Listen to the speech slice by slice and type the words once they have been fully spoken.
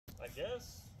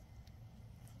Yes.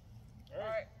 All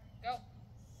right, go.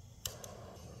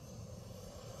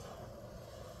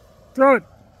 Throw it.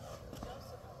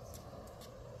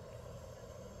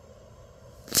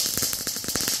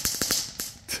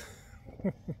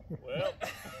 Well,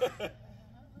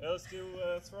 let's do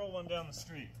throw one down the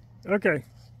street. Okay.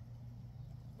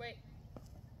 Wait.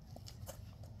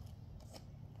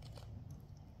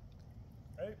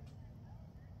 Hey.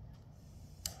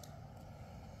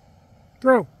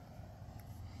 Throw.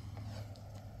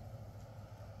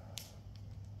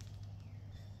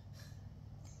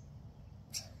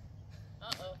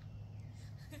 Uh-oh.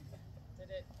 Did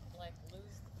it, like,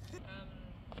 lose?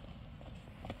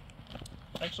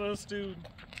 Actually, let's do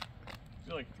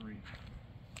like 3.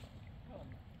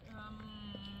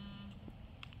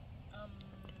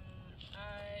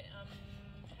 I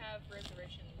have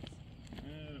reservations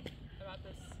about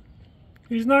this.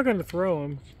 He's not going to throw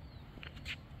him.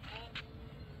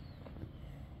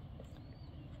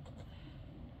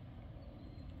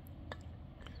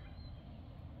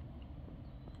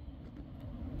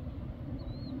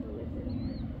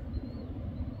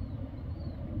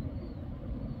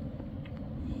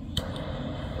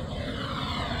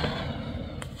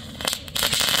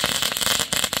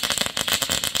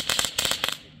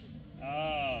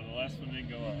 Ah, the last one didn't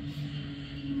go off.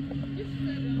 It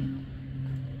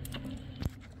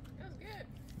was good.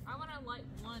 I want to light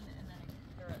one and then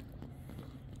throw it.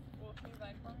 Well, can you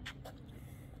light for me?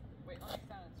 Wait, let me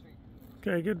stand on the street.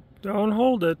 Okay, good. Don't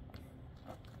hold it.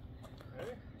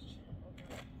 Ready?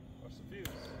 What's the fuse?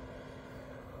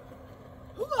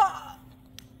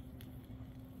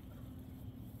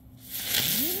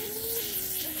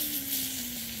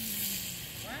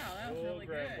 Wow, that was Little really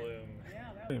grand good. balloon. Yeah,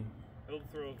 that was It'll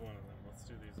throw one of them. Let's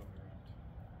do these on the ground.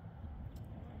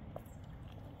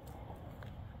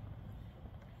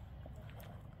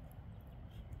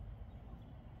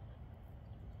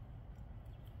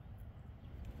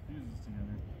 Fuses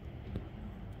together.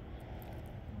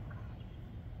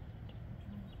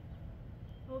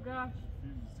 Oh gosh,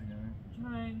 Fuses together.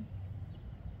 mine.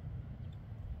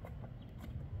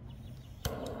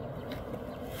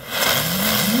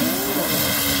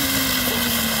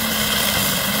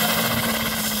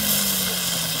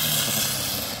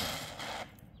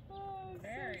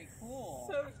 Very cool.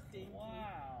 So stinky.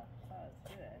 Wow, that's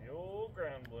good. The old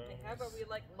ground balloon. Okay, how about we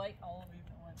like light all of these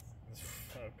at once?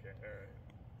 Okay, alright.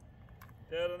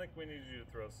 Dad, I think we need you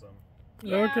to throw some.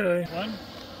 Yeah. Okay. 1,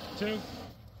 2,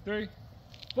 3,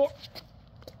 4.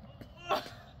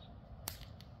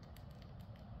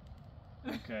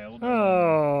 Okay, we'll do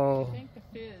Oh. I think the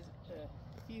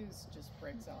fuse just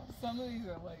breaks off. Some of these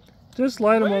are like. Just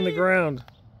light them on the ground.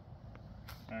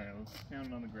 Alright, let's count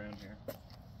it on the ground here.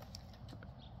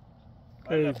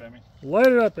 Hey. Light it up, Emmy. Light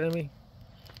it up, Emmy.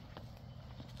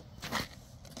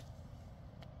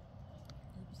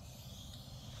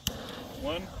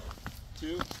 One,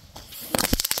 2,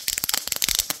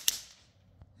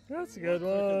 That's a good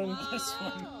one. this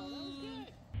one. That was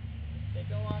good. They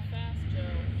go off fast, Joe.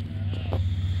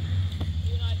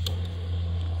 You're not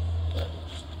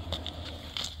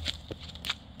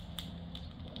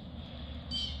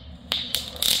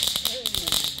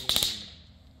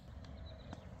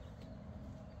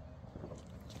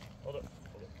Hold up,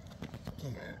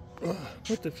 hold up.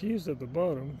 Put the fuse at the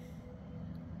bottom.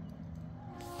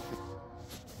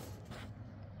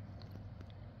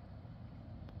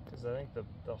 Because I think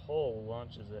the hole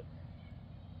launches it.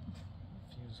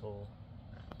 Fuse hole.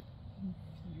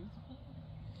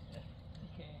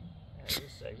 okay. Yeah, just a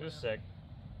sec, just a sec.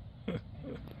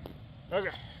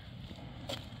 Okay.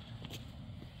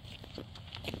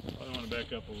 I want to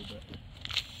back up a little bit.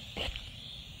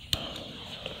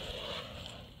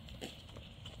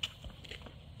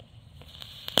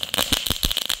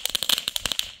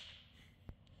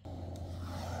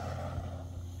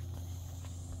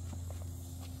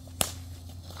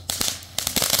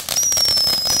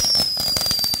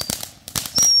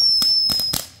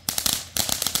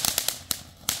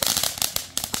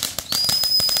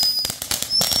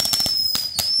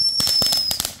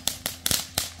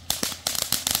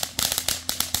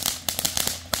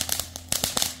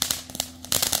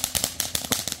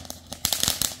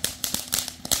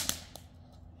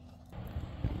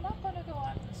 I'm not going to go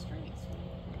out the streets.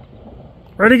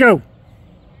 Ready, go.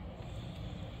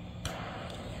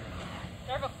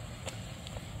 Careful.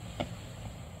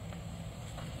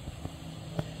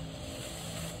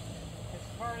 It's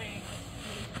party.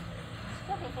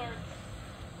 Careful, fart.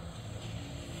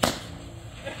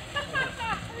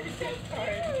 You're so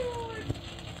cute.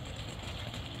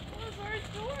 Those are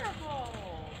adorable.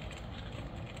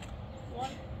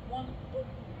 One.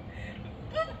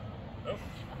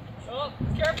 Oh,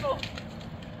 careful.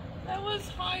 That was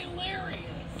hilarious.